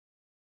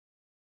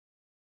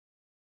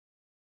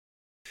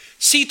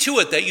See to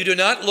it that you do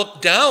not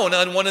look down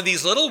on one of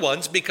these little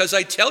ones, because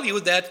I tell you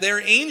that their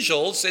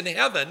angels in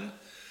heaven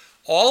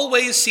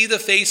always see the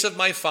face of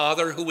my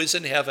Father who is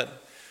in heaven.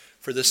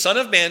 For the Son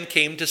of Man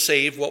came to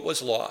save what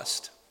was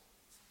lost.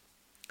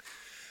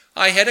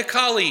 I had a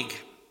colleague.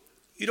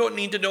 You don't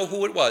need to know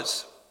who it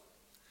was.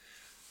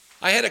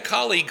 I had a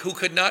colleague who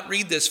could not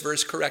read this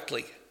verse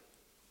correctly.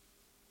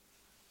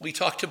 We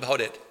talked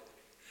about it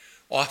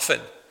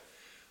often.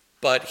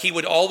 But he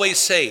would always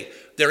say,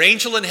 their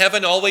angel in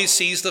heaven always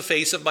sees the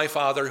face of my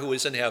Father who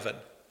is in heaven.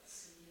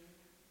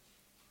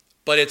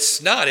 But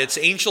it's not. It's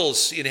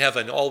angels in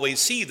heaven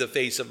always see the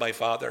face of my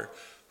Father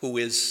who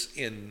is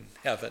in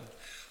heaven.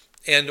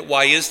 And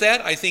why is that?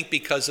 I think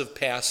because of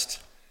past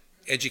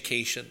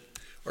education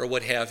or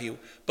what have you.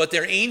 But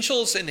they're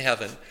angels in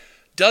heaven.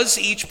 Does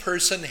each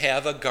person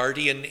have a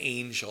guardian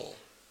angel?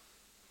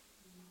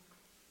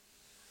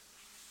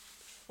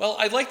 Well,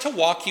 I'd like to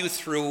walk you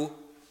through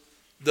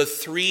the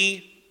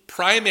three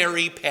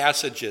primary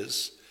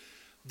passages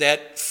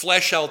that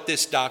flesh out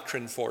this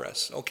doctrine for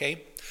us,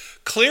 okay?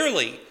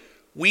 Clearly,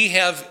 we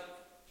have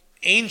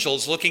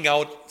angels looking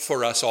out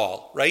for us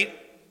all, right?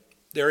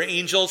 There are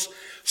angels.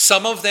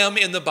 Some of them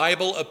in the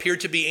Bible appear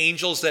to be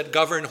angels that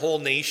govern whole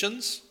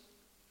nations.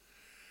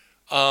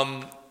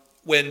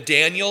 When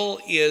Daniel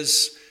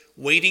is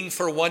waiting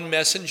for one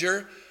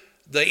messenger,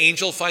 the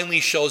angel finally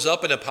shows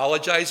up and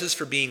apologizes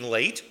for being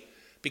late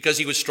because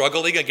he was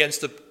struggling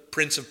against the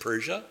prince of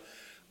Persia.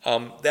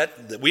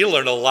 That we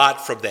learn a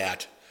lot from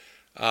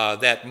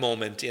that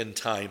moment in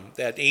time.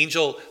 That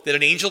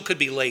an angel could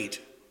be late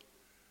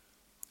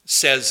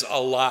says a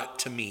lot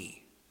to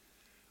me.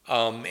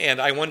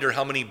 And I wonder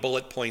how many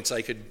bullet points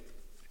I could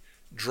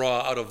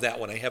draw out of that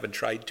one. I haven't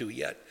tried to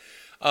yet.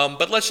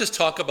 But let's just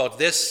talk about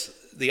this,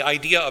 the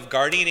idea of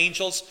guardian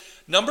angels.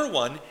 Number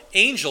one,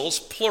 angels,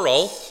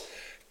 plural,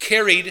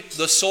 carried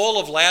the soul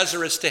of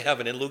Lazarus to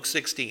heaven in Luke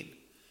 16.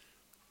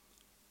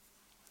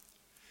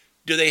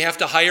 Do they have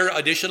to hire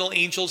additional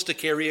angels to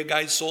carry a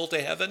guy's soul to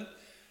heaven?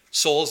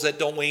 Souls that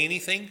don't weigh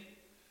anything?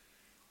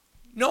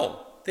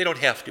 No, they don't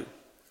have to.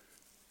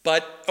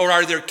 Or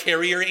are there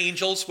carrier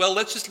angels? Well,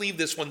 let's just leave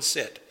this one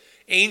sit.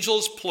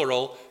 Angels,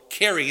 plural,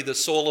 carry the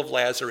soul of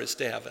Lazarus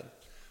to heaven.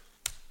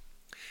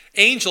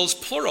 Angels,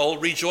 plural,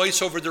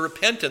 rejoice over the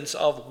repentance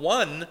of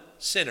one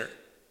sinner.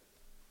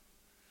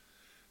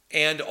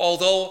 And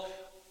although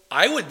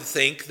I would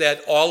think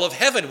that all of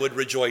heaven would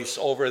rejoice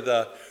over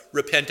the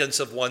repentance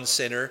of one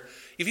sinner,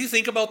 if you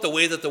think about the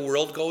way that the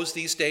world goes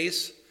these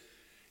days,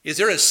 is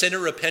there a sinner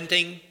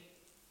repenting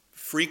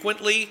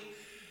frequently?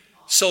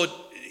 So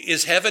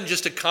is heaven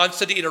just a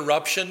constant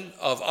interruption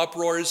of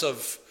uproars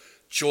of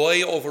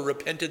joy over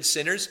repentant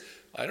sinners?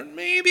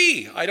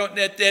 Maybe.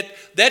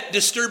 That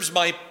disturbs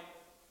my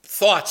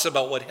thoughts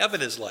about what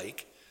heaven is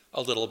like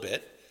a little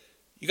bit.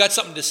 You got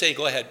something to say?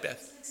 Go ahead,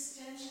 Beth. It's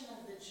an extension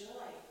of the joy.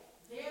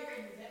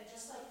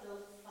 Just like the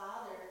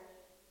Father,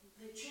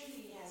 the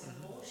Trinity has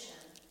emotion.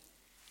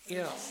 The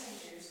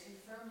messengers,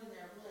 confirmed in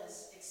their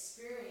bliss,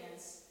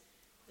 experience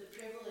the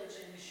privilege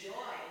and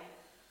joy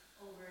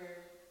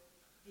over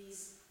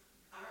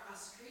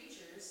us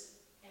creatures.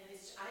 And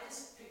I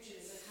just picture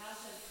it as a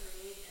constant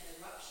parade and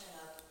eruption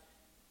of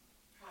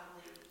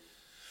probably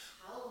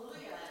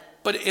hallelujah.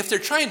 But if they're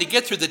trying to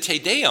get through the Te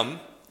Deum,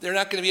 they're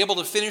not going to be able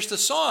to finish the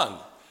song.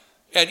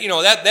 And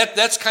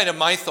that's kind of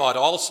my thought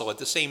also at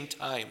the same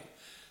time.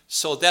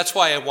 So that's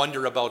why I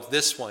wonder about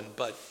this one.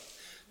 But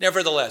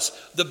nevertheless,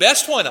 the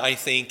best one, I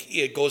think,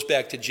 it goes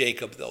back to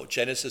Jacob, though,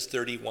 Genesis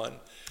 31.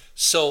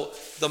 So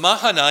the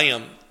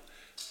Mahanaim,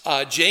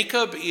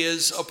 Jacob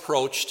is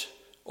approached,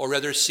 or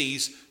rather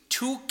sees,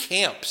 two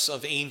camps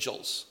of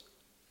angels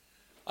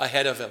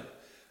ahead of him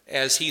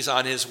as he's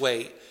on his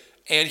way.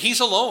 And he's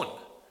alone.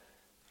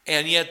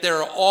 And yet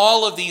there are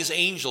all of these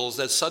angels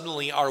that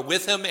suddenly are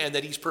with him and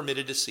that he's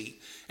permitted to see.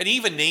 And he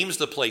even names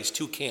the place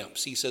two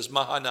camps. He says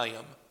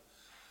Mahanaim.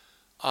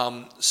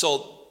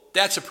 So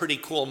that's a pretty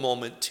cool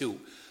moment too.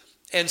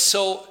 And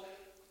so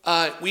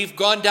we've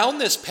gone down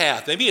this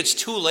path. Maybe it's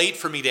too late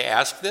for me to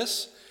ask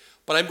this,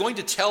 but I'm going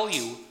to tell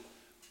you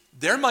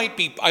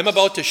I'm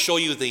about to show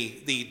you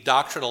the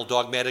doctrinal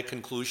dogmatic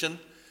conclusion,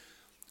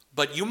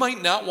 but you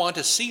might not want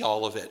to see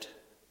all of it.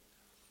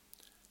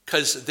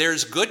 Because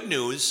there's good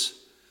news,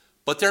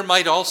 but there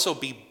might also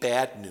be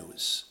bad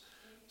news.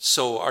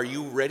 So are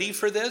you ready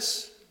for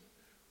this?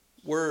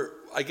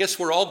 I guess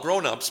we're all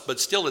grown-ups, but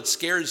still it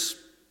scares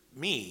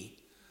me.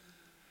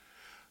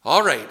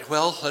 All right,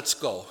 well, let's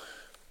go.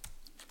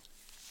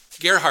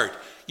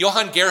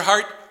 Johann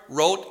Gerhardt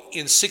wrote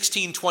in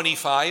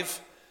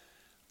 1625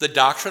 the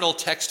doctrinal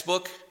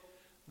textbook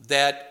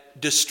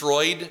that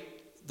destroyed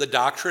the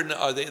doctrine,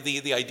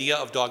 the idea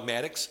of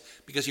dogmatics,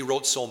 because he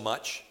wrote so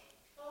much.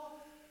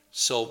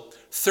 So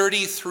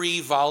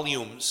 33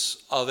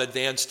 volumes of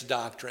advanced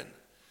doctrine.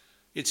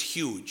 It's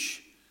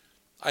huge.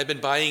 I've been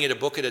buying it a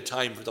book at a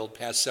time for the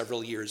past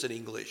several years in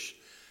English.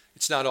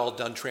 It's not all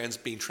done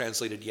being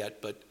translated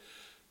yet, but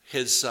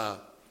his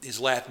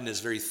Latin is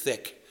very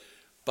thick.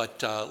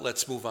 But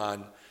let's move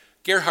on.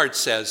 Gerhardt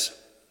says,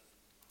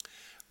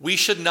 We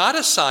should not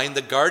assign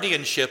the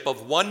guardianship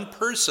of one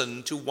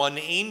person to one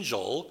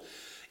angel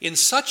in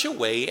such a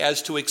way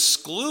as to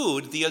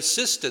exclude the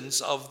assistance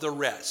of the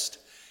rest.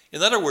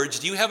 In other words,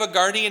 do you have a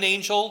guardian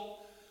angel?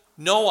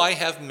 No, I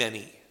have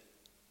many.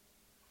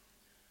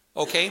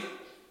 Okay?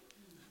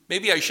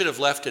 Maybe I should have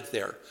left it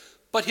there.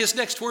 But his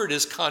next word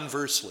is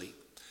conversely.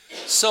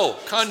 So,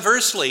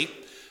 conversely,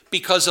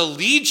 because a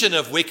legion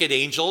of wicked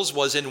angels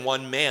was in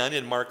one man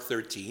in Mark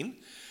 13,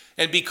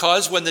 and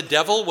because when the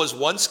devil was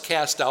once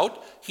cast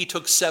out, he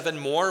took 7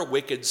 more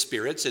wicked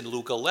spirits in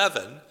Luke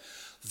 11,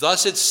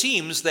 thus it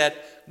seems that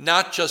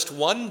not just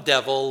one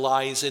devil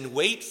lies in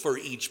wait for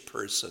each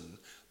person,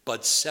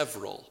 but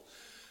several.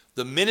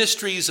 The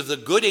ministries of the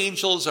good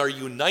angels are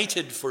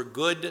united for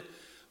good,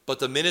 but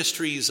the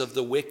ministries of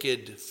the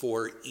wicked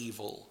for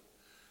evil.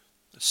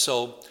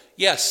 So,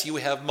 yes, you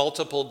have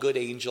multiple good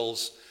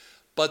angels,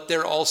 but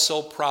there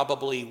also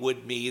probably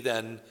would be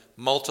then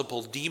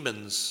multiple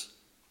demons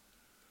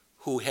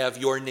who have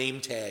your name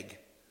tag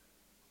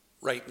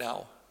right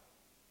now.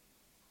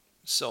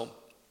 So,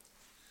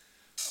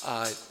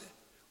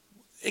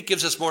 it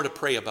gives us more to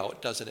pray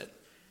about, doesn't it?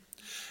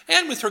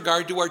 And with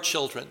regard to our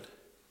children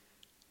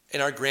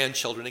and our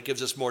grandchildren, it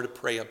gives us more to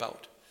pray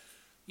about.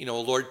 You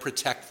know, Lord,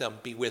 protect them,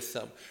 be with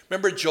them.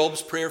 Remember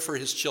Job's prayer for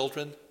his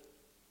children?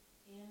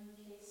 In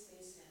case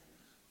they sin.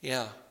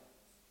 Yeah.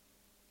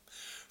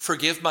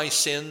 Forgive my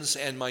sins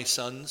and my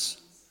sons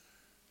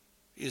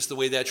is the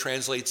way that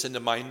translates into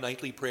my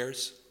nightly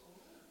prayers.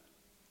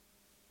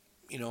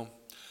 You know,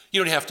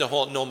 you don't have to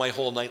know my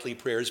whole nightly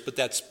prayers, but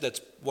that's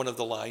one of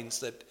the lines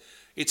that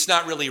it's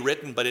not really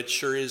written, but it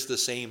sure is the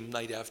same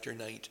night after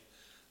night.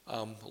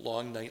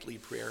 Long nightly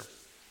prayer.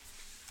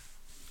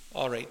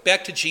 All right,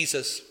 back to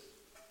Jesus.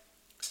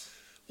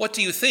 What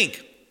do you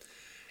think?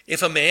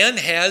 If a man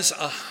has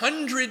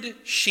 100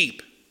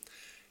 sheep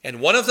and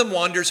one of them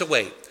wanders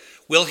away,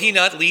 will he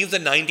not leave the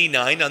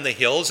 99 on the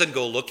hills and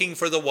go looking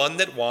for the one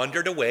that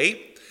wandered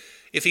away?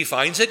 If he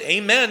finds it,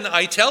 amen,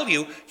 I tell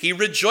you, he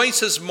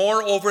rejoices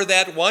more over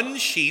that one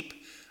sheep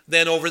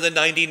than over the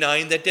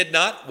 99 that did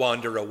not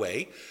wander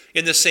away.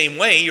 In the same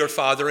way, your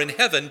Father in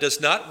heaven does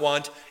not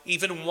want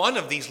even one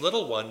of these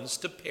little ones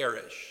to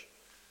perish.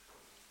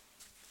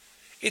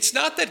 It's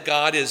not that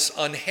God is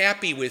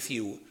unhappy with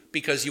you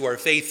because you are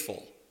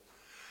faithful,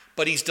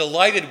 but he's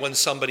delighted when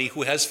somebody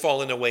who has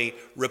fallen away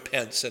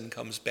repents and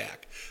comes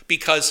back.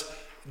 Because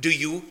do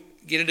you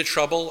get into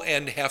trouble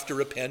and have to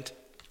repent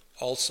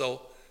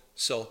also?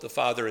 So the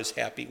Father is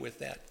happy with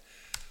that.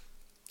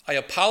 I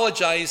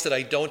apologize that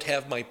I don't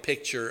have my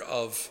picture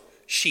of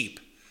sheep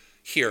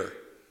here.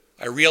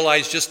 I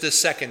realized just this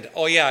second,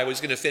 oh yeah, I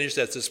was going to finish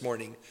that this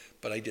morning,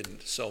 but I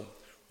didn't. So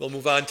we'll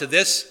move on to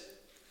this.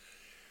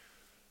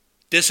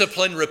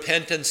 Discipline,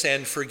 repentance,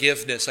 and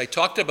forgiveness. I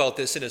talked about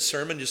this in a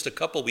sermon just a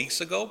couple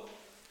weeks ago.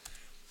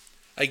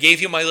 I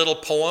gave you my little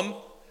poem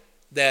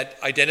that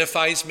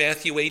identifies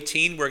Matthew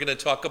 18. We're going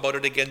to talk about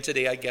it again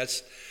today, I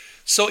guess.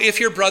 So if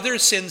your brother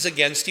sins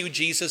against you,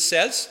 Jesus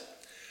says,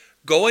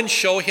 go and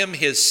show him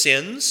his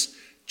sins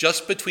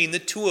just between the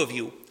two of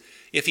you.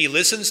 If he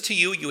listens to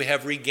you, you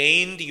have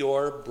regained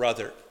your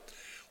brother.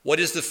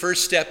 What is the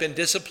first step in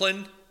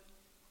discipline?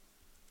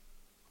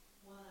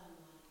 One-on-one.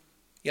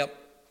 Yep.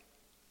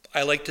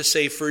 I like to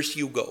say, first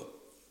you go.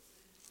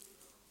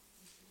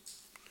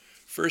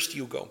 First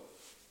you go.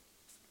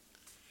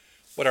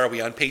 What are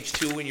we, on page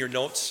 2 in your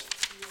notes?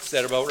 Is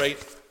that about right?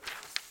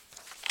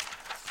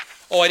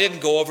 Oh, I didn't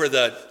go over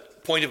the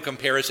point of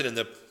comparison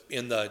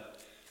in the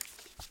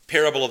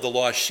parable of the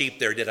lost sheep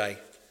there, did I?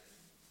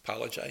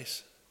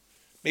 Apologize.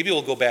 Maybe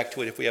we'll go back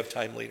to it if we have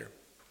time later.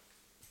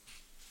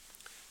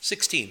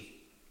 16.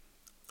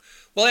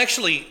 Well,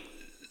 actually,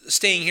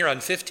 staying here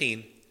on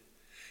 15,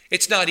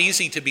 it's not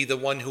easy to be the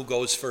one who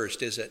goes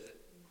first, is it?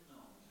 No.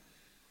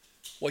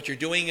 What you're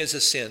doing is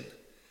a sin.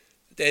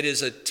 That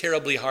is a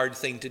terribly hard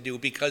thing to do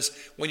because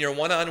when you're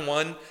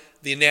one-on-one,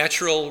 the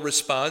natural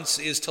response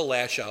is to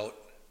lash out.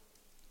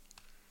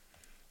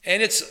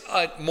 And it's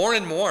more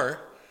and more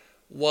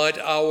what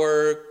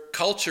our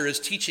culture is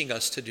teaching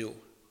us to do.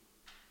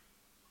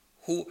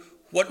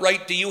 What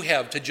right do you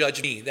have to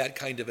judge me? That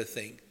kind of a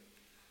thing.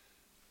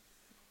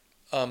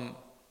 So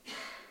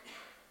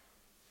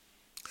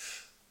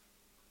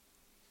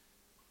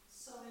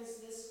is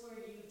this where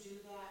you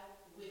do that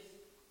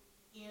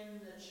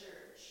within the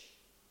church?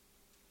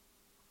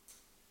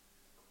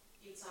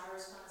 It's our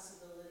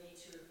responsibility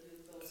to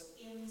rebuke those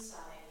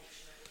inside the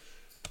church.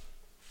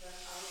 But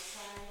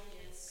outside,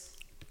 it's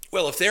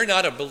Well, if they're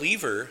not a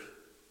believer,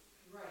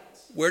 right.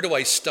 where do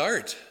I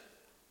start?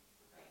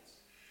 Right.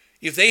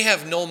 If they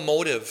have no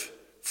motive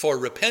for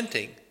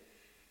repenting,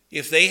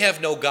 if they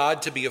have no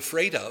God to be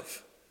afraid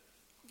of,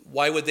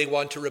 why would they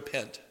want to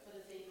repent? But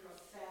if they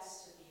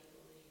profess to be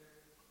a believer,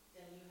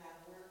 then you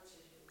have work to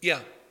do. Yeah.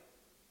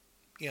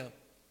 Yeah.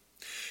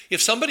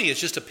 If somebody is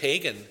just a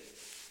pagan,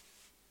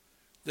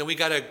 then we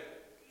gotta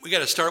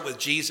start with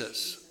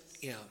Jesus.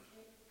 Yeah.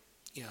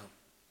 Yeah.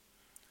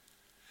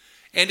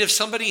 And if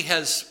somebody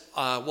has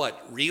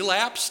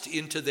relapsed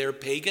into their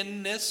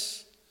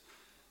paganness,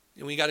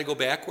 And we got to go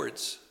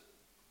backwards.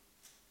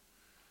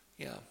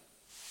 Yeah.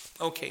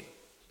 Okay.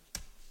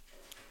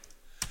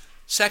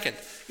 Second,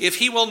 if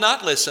he will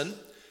not listen,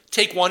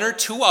 take one or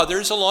two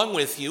others along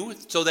with you,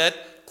 so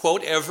that,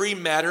 quote, every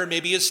matter may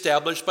be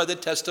established by the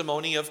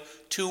testimony of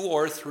 2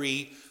 or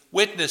 3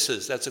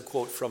 witnesses. That's a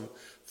quote from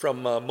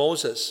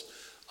Moses.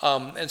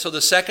 And so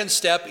the second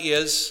step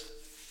is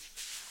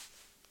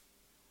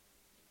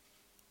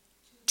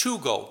to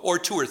go, or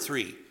 2 or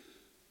 3,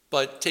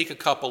 but take a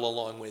couple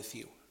along with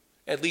you,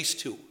 at least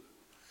 2.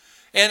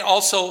 And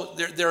also,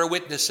 there are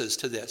witnesses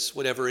to this,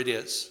 whatever it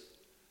is.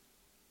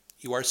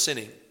 You are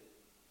sinning.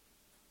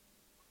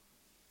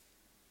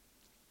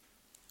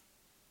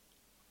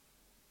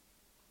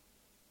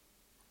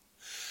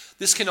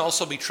 This can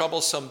also be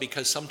troublesome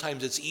because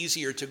sometimes it's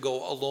easier to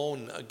go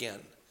alone again.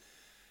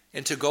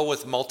 And to go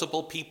with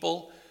multiple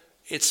people,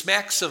 it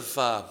smacks of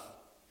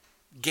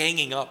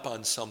ganging up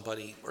on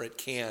somebody, or it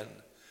can.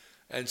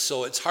 And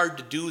so it's hard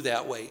to do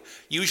that way.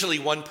 Usually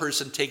one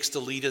person takes the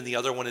lead and the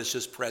other one is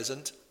just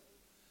present.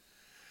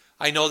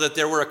 I know that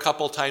there were a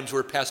couple times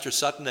where Pastor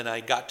Sutton and I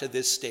got to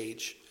this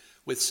stage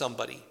with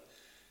somebody,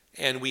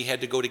 and we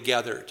had to go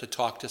together to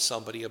talk to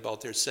somebody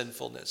about their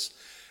sinfulness.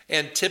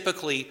 And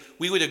typically,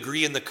 we would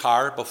agree in the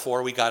car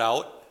before we got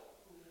out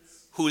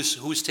who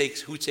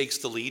takes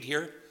the lead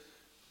here.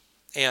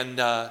 And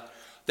that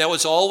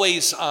was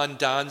always on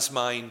Don's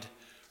mind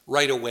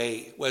right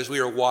away. As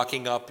we were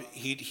walking up,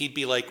 he'd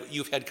be like,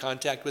 "You've had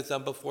contact with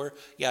them before?"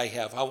 "Yeah, I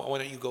have." "Why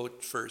don't you go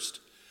first?"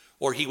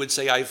 Or he would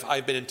say,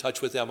 I've been in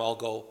touch with them, I'll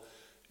go.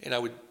 And I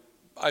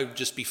would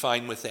just be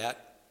fine with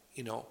that,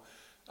 you know.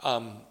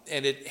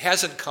 And it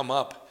hasn't come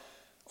up,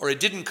 or it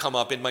didn't come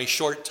up in my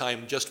short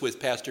time just with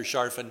Pastor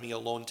Scharf and me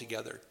alone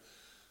together.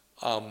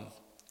 And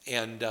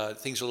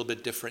things are a little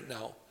bit different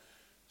now.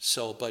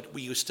 So, but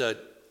we used to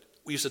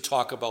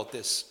talk about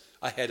this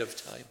ahead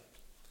of time.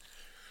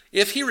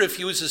 If he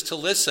refuses to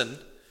listen,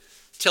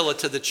 tell it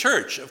to the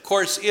church. Of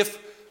course, if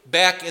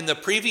back in the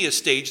previous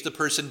stage the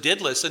person did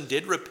listen,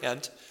 did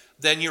repent,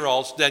 then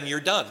you're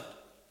done,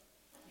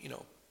 you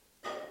know.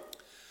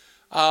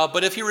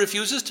 But if he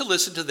refuses to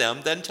listen to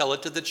them, then tell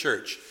it to the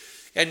church.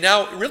 And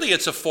now, really,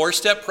 it's a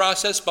 4-step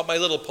process, but my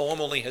little poem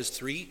only has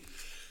 3.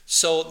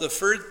 So the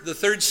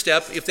third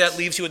step, if that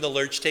leaves you in the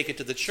lurch, take it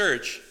to the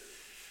church,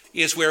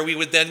 is where we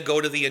would then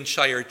go to the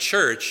entire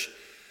church.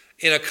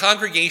 In a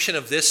congregation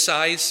of this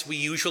size, we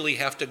usually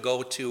have to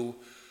go to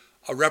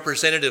a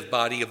representative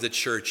body of the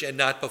church and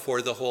not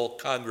before the whole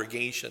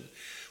congregation.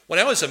 When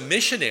I was a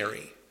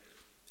missionary,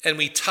 and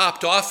we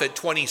topped off at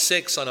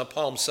 26 on a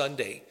Palm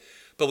Sunday,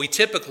 but we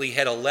typically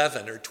had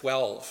 11 or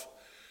 12.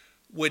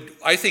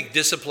 I think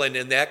discipline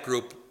in that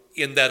group,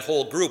 in that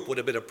whole group, would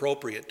have been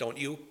appropriate, don't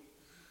you?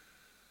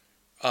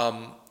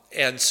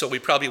 And so we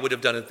probably would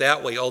have done it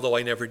that way, although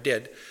I never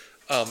did,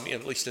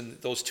 at least in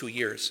those 2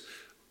 years.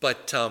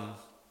 But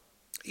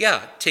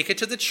yeah, take it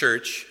to the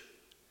church.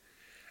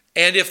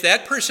 And if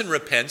that person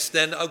repents,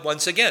 then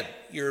once again,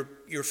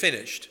 you're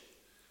finished.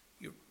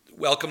 You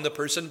welcome the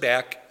person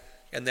back,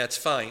 and that's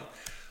fine.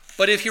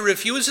 But if he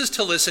refuses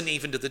to listen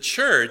even to the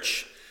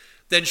church,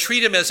 then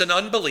treat him as an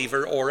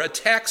unbeliever or a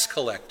tax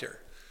collector.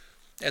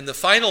 And the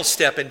final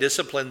step in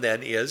discipline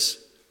then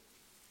is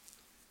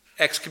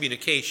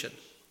excommunication.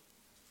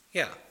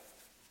 Yeah.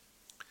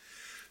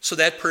 So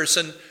that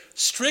person,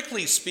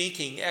 strictly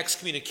speaking,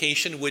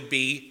 excommunication would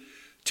be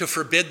to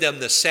forbid them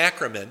the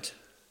sacrament,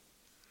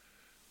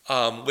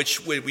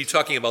 which we'd be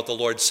talking about the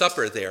Lord's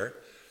Supper there.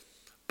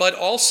 But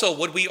also,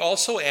 would we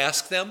also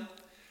ask them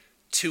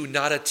to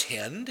not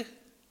attend?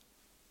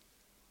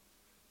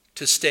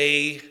 To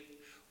stay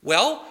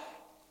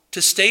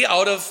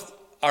out of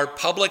our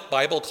public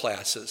Bible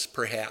classes,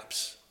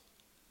 perhaps.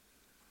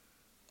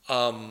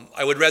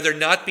 I would rather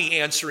not be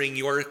answering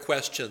your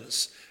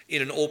questions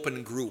in an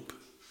open group,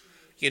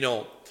 you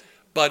know.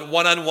 But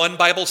one-on-one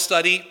Bible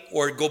study,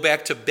 or go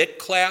back to BIC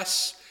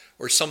class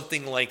or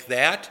something like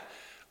that.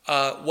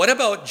 What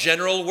about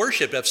general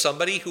worship? If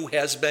somebody who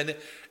has been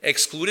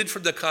excluded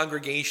from the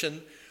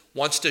congregation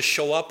wants to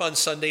show up on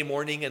Sunday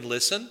morning and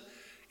listen,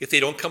 if they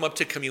don't come up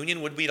to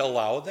communion, would we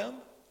allow them?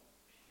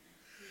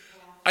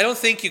 I don't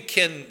think you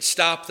can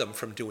stop them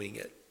from doing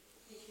it.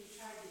 If you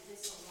try to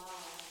disallow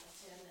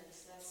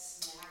attendance, that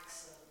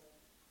smacks of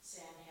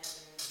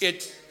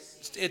Sanhedrin.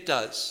 It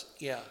does,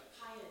 yeah.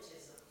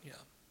 Pietism. Yeah.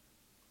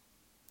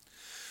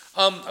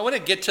 I want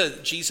to get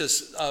to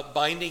Jesus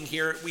binding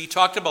here. We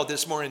talked about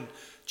this more in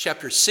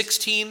chapter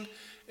 16,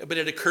 but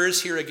it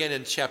occurs here again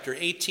in chapter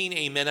 18.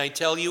 Amen, I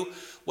tell you,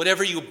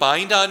 whatever you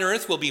bind on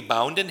earth will be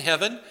bound in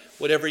heaven.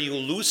 Whatever you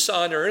loose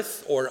on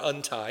earth or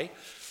untie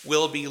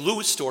will be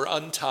loosed or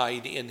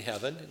untied in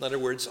heaven. In other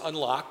words,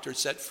 unlocked or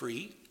set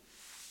free.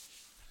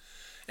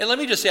 And let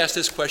me just ask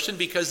this question,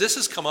 because this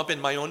has come up in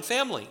my own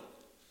family.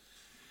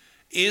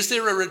 Is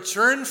there a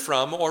return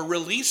from or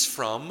release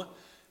from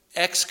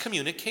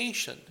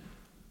excommunication?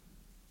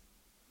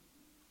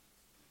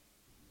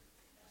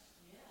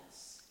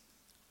 Yes.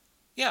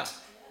 Yeah.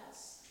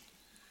 Yes.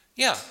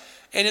 Yeah.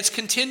 And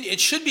it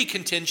should be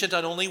contingent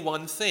on only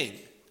one thing.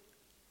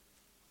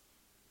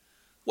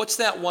 What's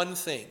that one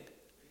thing?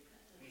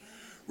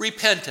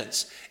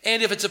 Repentance.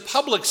 And if it's a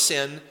public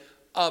sin,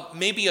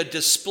 maybe a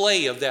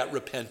display of that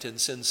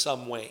repentance in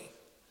some way.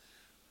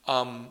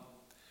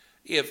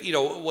 If,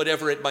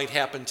 whatever it might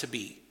happen to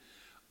be.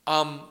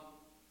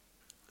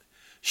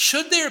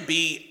 Should there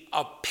be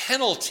a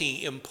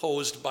penalty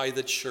imposed by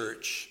the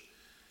church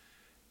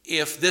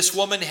if this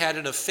woman had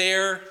an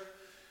affair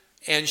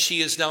and she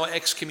is now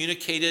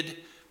excommunicated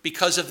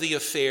because of the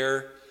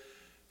affair?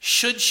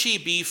 Should she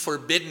be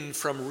forbidden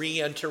from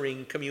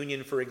re-entering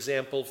communion, for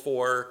example,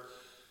 for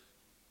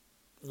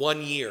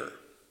 1 year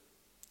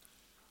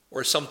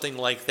or something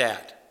like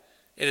that?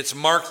 And it's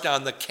marked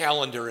on the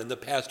calendar in the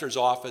pastor's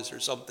office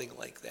or something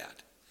like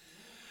that.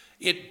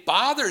 It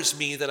bothers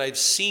me that I've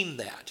seen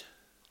that.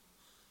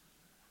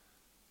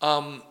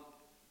 I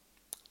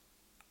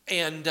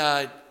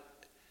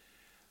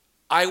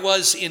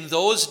was in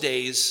those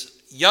days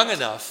young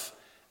enough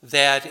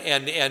that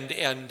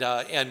and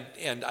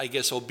I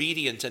guess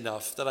obedient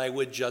enough that I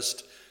would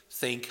just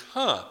think,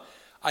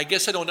 I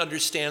guess I don't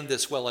understand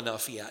this well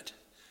enough yet.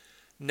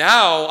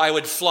 Now I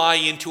would fly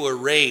into a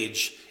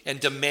rage and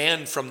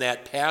demand from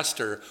that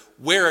pastor,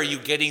 where are you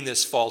getting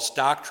this false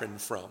doctrine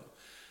from?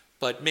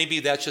 But maybe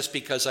that's just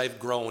because I've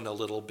grown a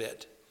little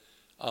bit.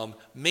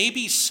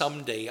 Maybe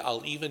someday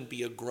I'll even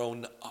be a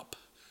grown up,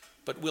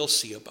 but we'll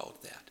see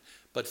about that.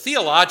 But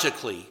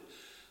theologically,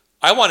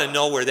 I want to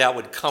know where that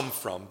would come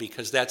from,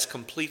 because that's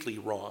completely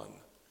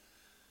wrong.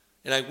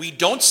 And we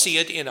don't see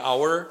it in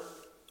our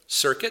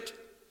circuit.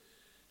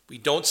 We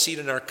don't see it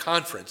in our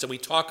conference, and we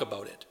talk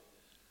about it.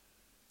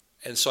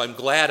 And so I'm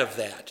glad of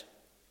that.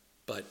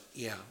 But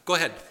yeah, go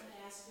ahead. Can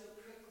I ask you a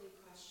prickly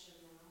question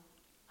now?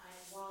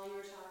 While you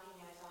were talking,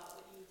 I thought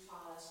what you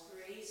taught us,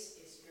 grace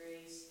is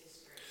grace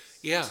is grace.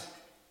 Yeah.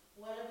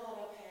 What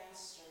about a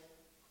pastor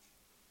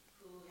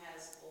who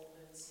has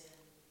open sin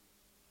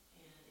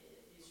and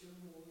is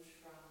removed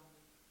from,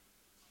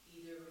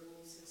 either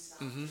removes himself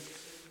or is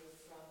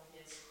removed from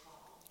his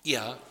call?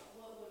 Yeah.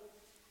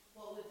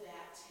 What would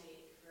that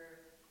take for?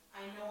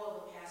 I know of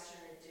a pastor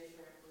in a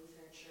different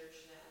Lutheran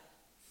church that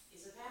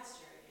is a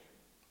pastor again,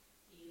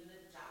 even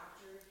a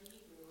doctor of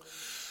Hebrew.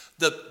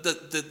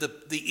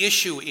 The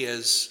issue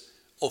is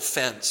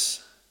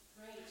offense.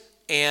 Right.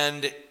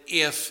 And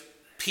if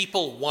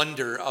people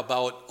wonder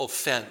about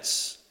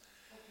offense,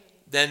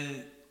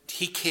 then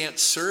he can't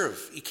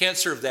serve. He can't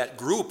serve that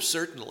group,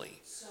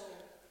 certainly. So,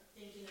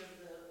 thinking of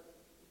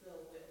the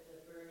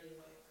burning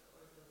wick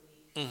or the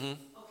weak. Mm-hmm.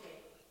 Okay.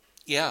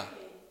 Yeah. Okay.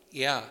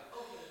 Yeah. Okay.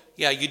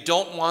 Yeah, you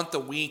don't want the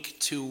weak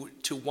to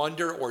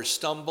wonder or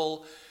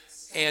stumble.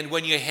 And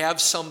when you have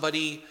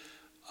somebody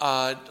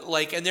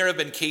and there have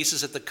been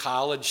cases at the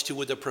college too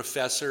with a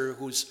professor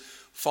who's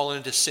fallen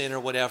into sin or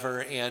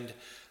whatever, and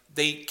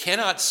they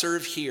cannot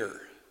serve here.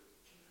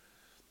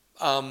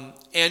 And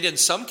in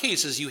some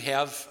cases you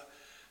have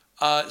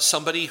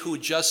somebody who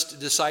just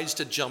decides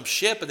to jump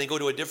ship and they go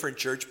to a different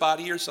church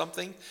body or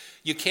something.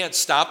 You can't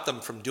stop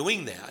them from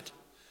doing that.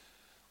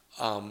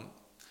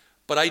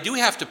 But I do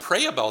have to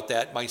pray about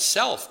that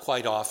myself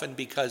quite often,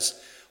 because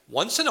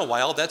once in a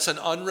while that's an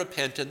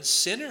unrepentant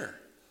sinner,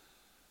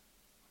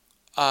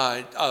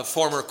 a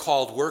former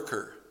called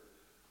worker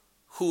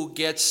who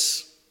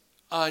gets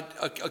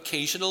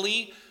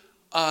occasionally,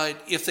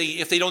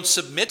 if they don't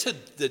submit to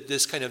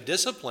this kind of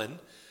discipline,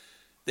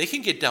 they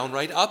can get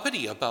downright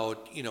uppity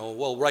about,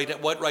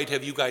 what right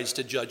have you guys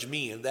to judge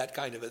me, and that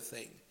kind of a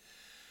thing.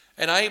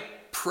 And I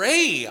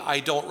pray I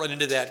don't run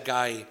into that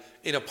guy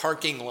in a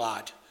parking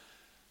lot,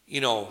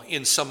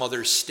 in some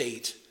other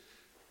state,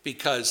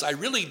 because I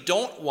really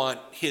don't want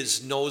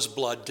his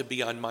noseblood to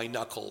be on my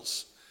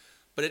knuckles.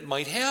 But it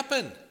might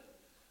happen,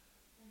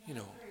 I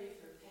pray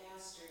for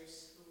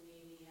pastors who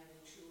may be having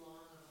too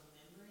long of a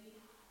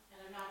memory, and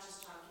I'm not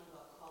just talking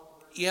about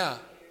called workers Yeah.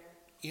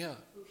 here,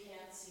 who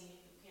can't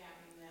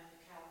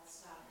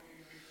stop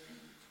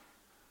remembering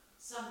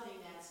something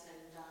that's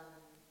been done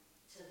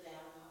to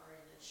them or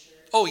in the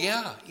church. Oh,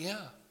 yeah.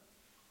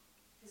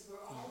 Because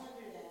we're all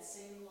under that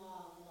same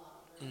law of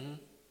love, right? Mm-hmm.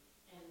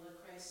 And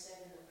what Christ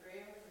said in the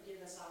prayer,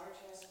 forgive us our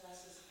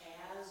trespasses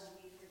as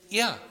we forgive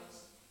Yeah.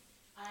 those.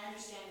 I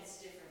understand it's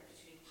different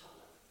between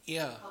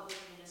Yeah. public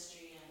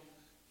ministry and...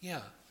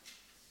 Yeah.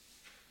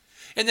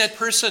 And that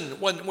person,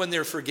 when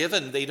they're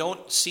forgiven, they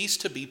don't cease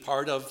to be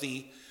part of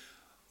the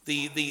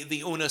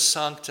una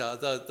sancta,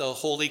 the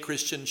holy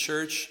Christian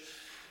church,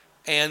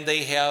 and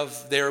they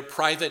have their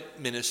private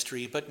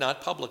ministry, but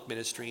not public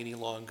ministry any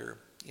longer.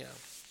 Yeah.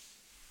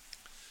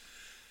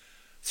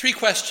 3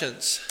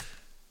 questions.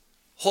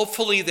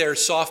 Hopefully they're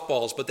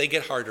softballs, but they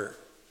get harder.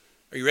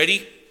 Are you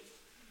ready?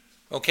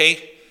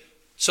 Okay.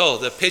 So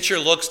the pitcher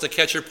looks, the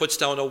catcher puts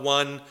down a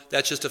 1.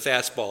 That's just a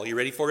fastball. You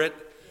ready for it?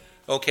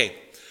 Okay.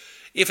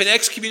 If an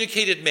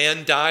excommunicated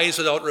man dies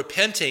without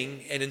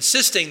repenting and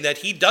insisting that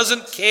he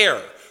doesn't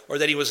care or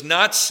that he was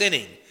not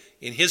sinning,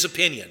 in his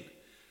opinion,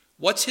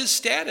 what's his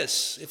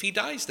status if he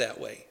dies that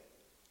way?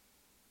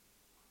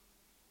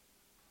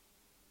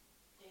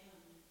 Damned.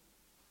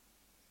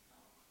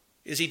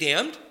 Is he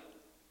damned?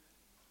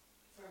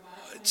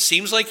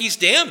 Seems like he's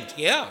damned.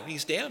 Yeah,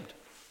 he's damned.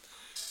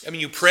 I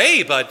mean, you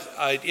pray, but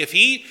if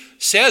he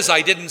says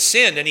I didn't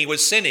sin and he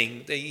was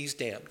sinning, then he's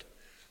damned.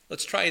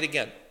 Let's try it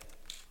again.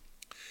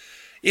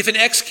 If an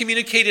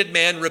excommunicated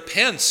man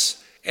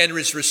repents and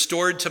is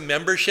restored to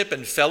membership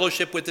and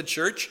fellowship with the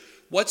church,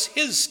 what's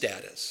his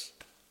status?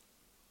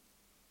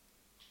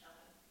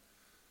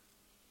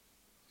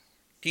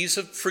 He's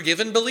a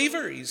forgiven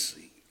believer. He's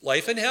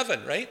life in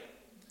heaven, right?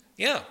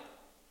 Yeah.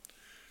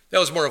 That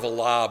was more of a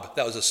lob.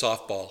 That was a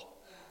softball.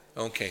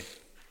 Okay.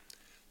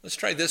 Let's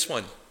try this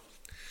one.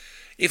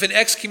 If an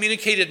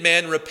excommunicated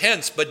man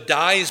repents but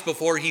dies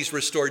before he's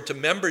restored to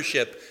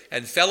membership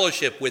and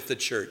fellowship with the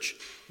church,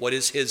 what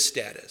is his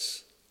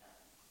status?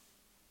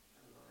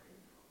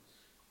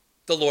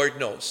 The Lord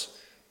knows.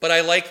 But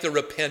I like the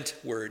repent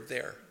word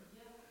there.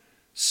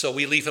 So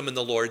we leave him in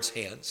the Lord's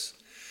hands.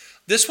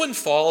 This one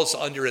falls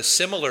under a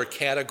similar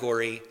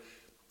category,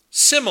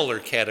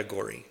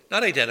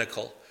 not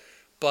identical,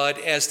 but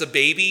as the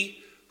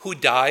baby who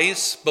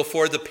dies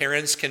before the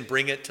parents can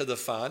bring it to the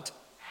font.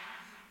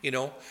 You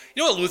know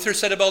what Luther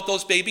said about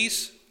those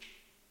babies?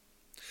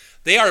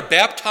 They are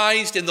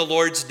baptized in the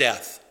Lord's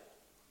death.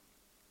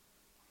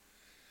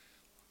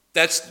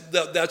 That's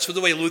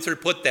the way Luther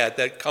put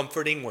that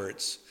comforting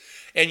words.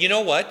 And you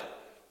know what?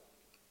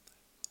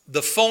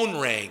 The phone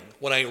rang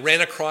when I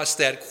ran across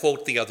that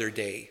quote the other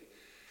day.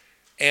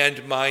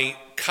 And my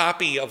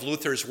copy of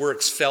Luther's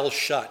works fell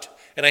shut.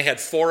 And I had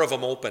 4 of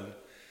them open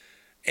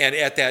and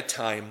at that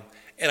time.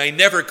 And I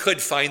never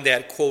could find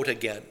that quote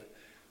again.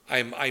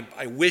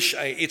 I wish,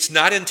 it's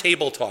not in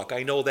Table Talk,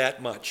 I know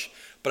that much.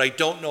 But I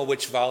don't know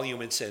which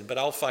volume it's in, but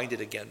I'll find it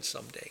again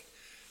someday.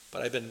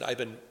 But I've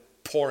been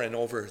poring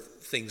over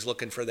things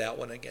looking for that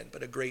one again.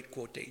 But a great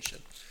quotation.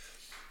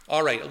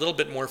 All right, a little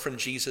bit more from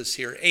Jesus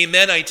here.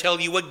 Amen, I tell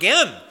you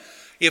again,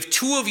 if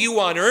 2 of you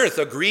on earth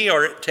agree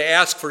or to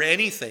ask for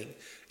anything,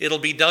 it'll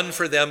be done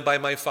for them by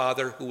my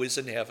Father who is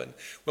in heaven.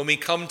 When we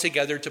come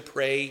together to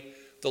pray,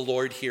 the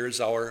Lord hears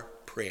our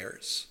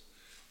prayers.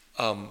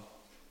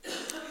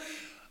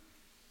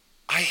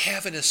 I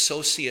have an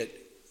associate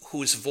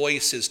whose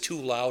voice is too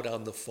loud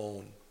on the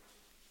phone.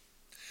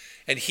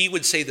 And he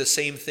would say the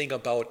same thing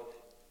about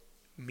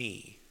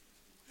me.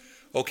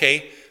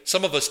 Okay?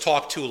 Some of us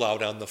talk too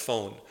loud on the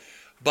phone.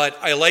 But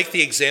I like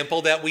the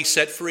example that we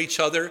set for each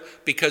other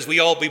because we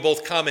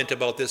both comment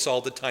about this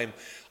all the time.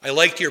 I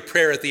liked your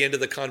prayer at the end of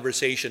the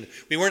conversation.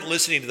 We weren't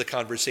listening to the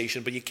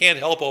conversation, but you can't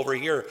help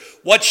overhear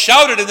what's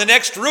shouted in the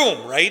next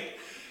room, right?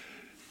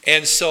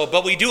 And so,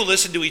 but we do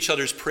listen to each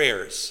other's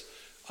prayers,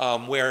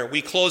 where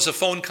we close a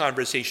phone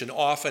conversation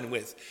often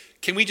with,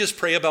 can we just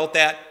pray about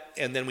that?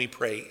 And then we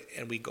pray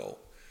and we go.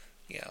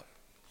 Yeah.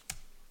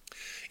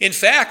 In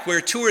fact,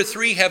 where 2 or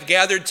 3 have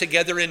gathered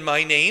together in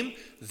my name,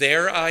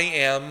 there I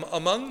am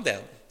among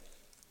them.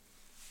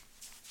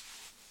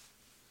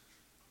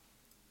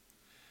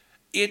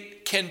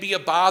 It can be a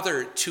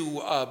bother to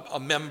a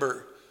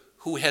member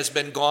who has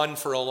been gone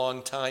for a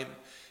long time,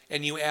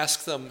 and you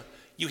ask them,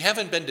 you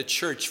haven't been to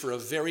church for a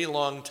very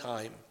long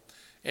time,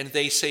 and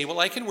they say, well,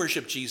 I can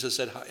worship Jesus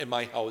in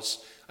my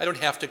house. I don't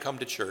have to come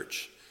to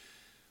church.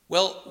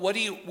 Well, what do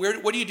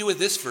you do with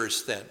this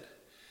verse then?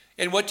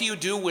 And what do you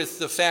do with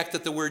the fact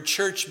that the word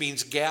church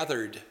means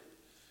gathered?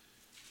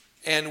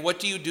 And what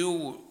do you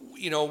do,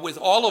 with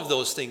all of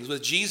those things,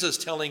 with Jesus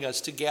telling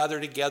us to gather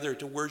together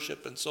to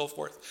worship and so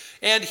forth?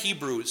 And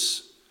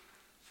Hebrews,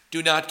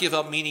 do not give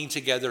up meeting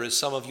together as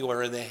some of you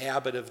are in the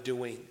habit of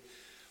doing.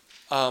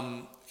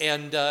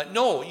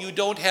 No, you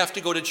don't have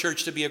to go to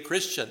church to be a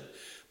Christian,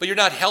 but you're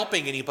not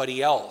helping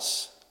anybody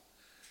else.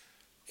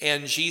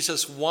 And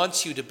Jesus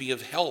wants you to be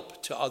of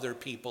help to other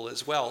people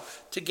as well.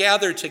 To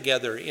gather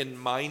together in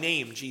my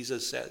name,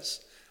 Jesus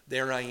says,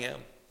 there I am.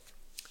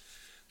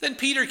 Then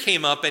Peter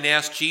came up and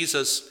asked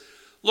Jesus,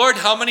 Lord,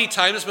 how many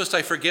times must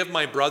I forgive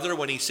my brother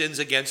when he sins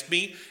against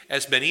me?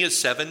 As many as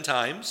 7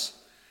 times?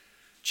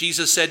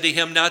 Jesus said to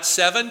him, not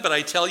 7, but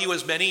I tell you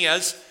as many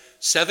as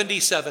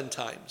 77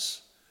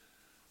 times.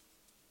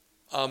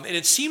 And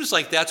it seems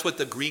like that's what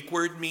the Greek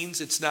word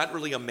means. It's not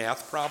really a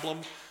math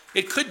problem.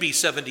 It could be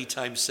 70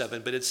 times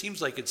 7, but it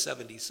seems like it's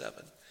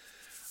 77.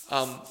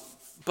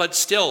 But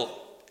still,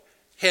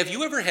 have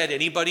you ever had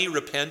anybody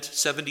repent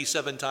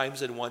 77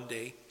 times in one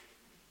day?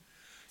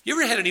 You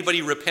ever had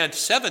anybody repent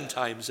 7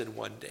 times in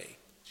one day?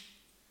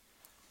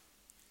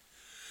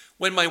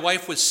 When my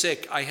wife was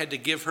sick, I had to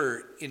give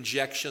her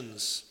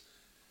injections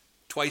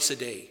twice a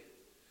day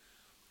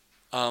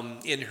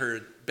in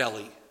her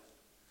belly.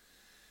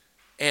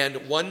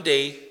 And one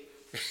day,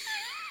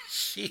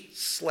 she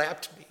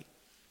slapped me.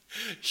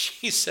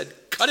 She said,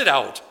 cut it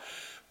out,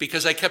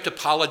 because I kept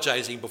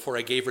apologizing before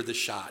I gave her the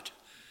shot.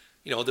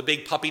 The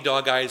big puppy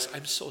dog eyes,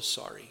 I'm so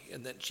sorry.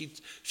 And then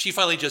she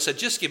finally just said,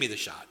 just give me the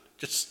shot.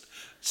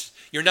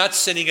 You're not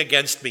sinning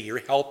against me.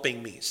 You're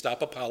helping me.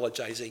 Stop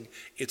apologizing.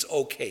 It's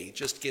okay.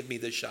 Just give me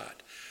the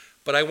shot.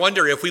 But I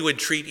wonder if we would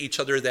treat each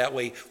other that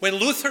way. When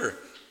Luther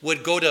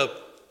would go to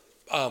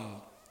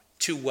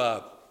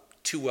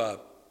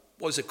what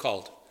was it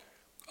called?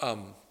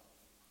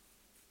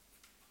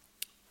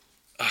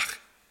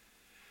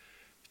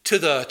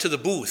 to the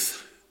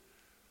booth,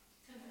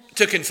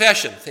 to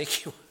confession.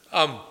 Thank you.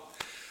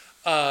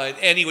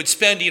 And he would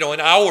spend, an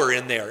hour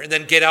in there, and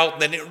then get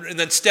out, and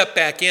then step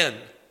back in.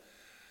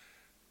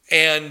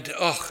 And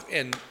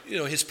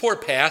his poor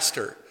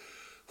pastor,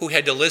 who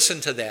had to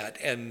listen to that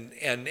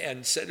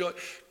and said,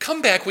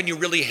 "Come back when you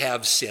really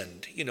have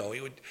sinned." He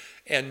would,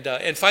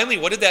 and finally,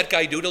 what did that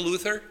guy do to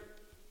Luther?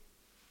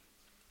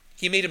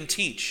 He made him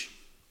teach.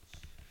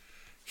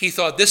 He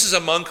thought, this is a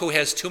monk who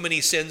has too many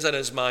sins on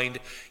his mind.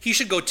 He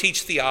should go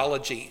teach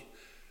theology.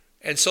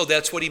 And so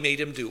that's what he made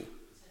him do.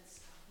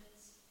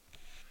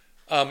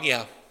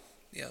 Yeah.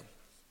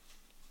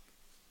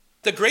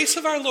 The grace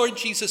of our Lord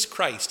Jesus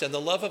Christ and the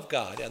love of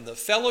God and the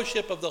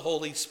fellowship of the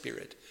Holy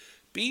Spirit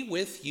be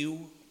with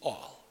you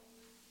all.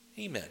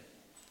 Amen.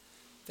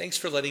 Thanks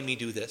for letting me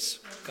do this.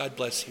 God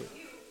bless you.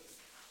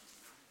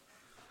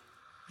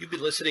 You've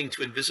been listening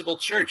to Invisible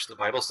Church, the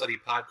Bible study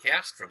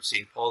podcast from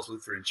St. Paul's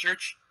Lutheran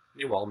Church,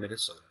 New Ulm,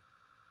 Minnesota.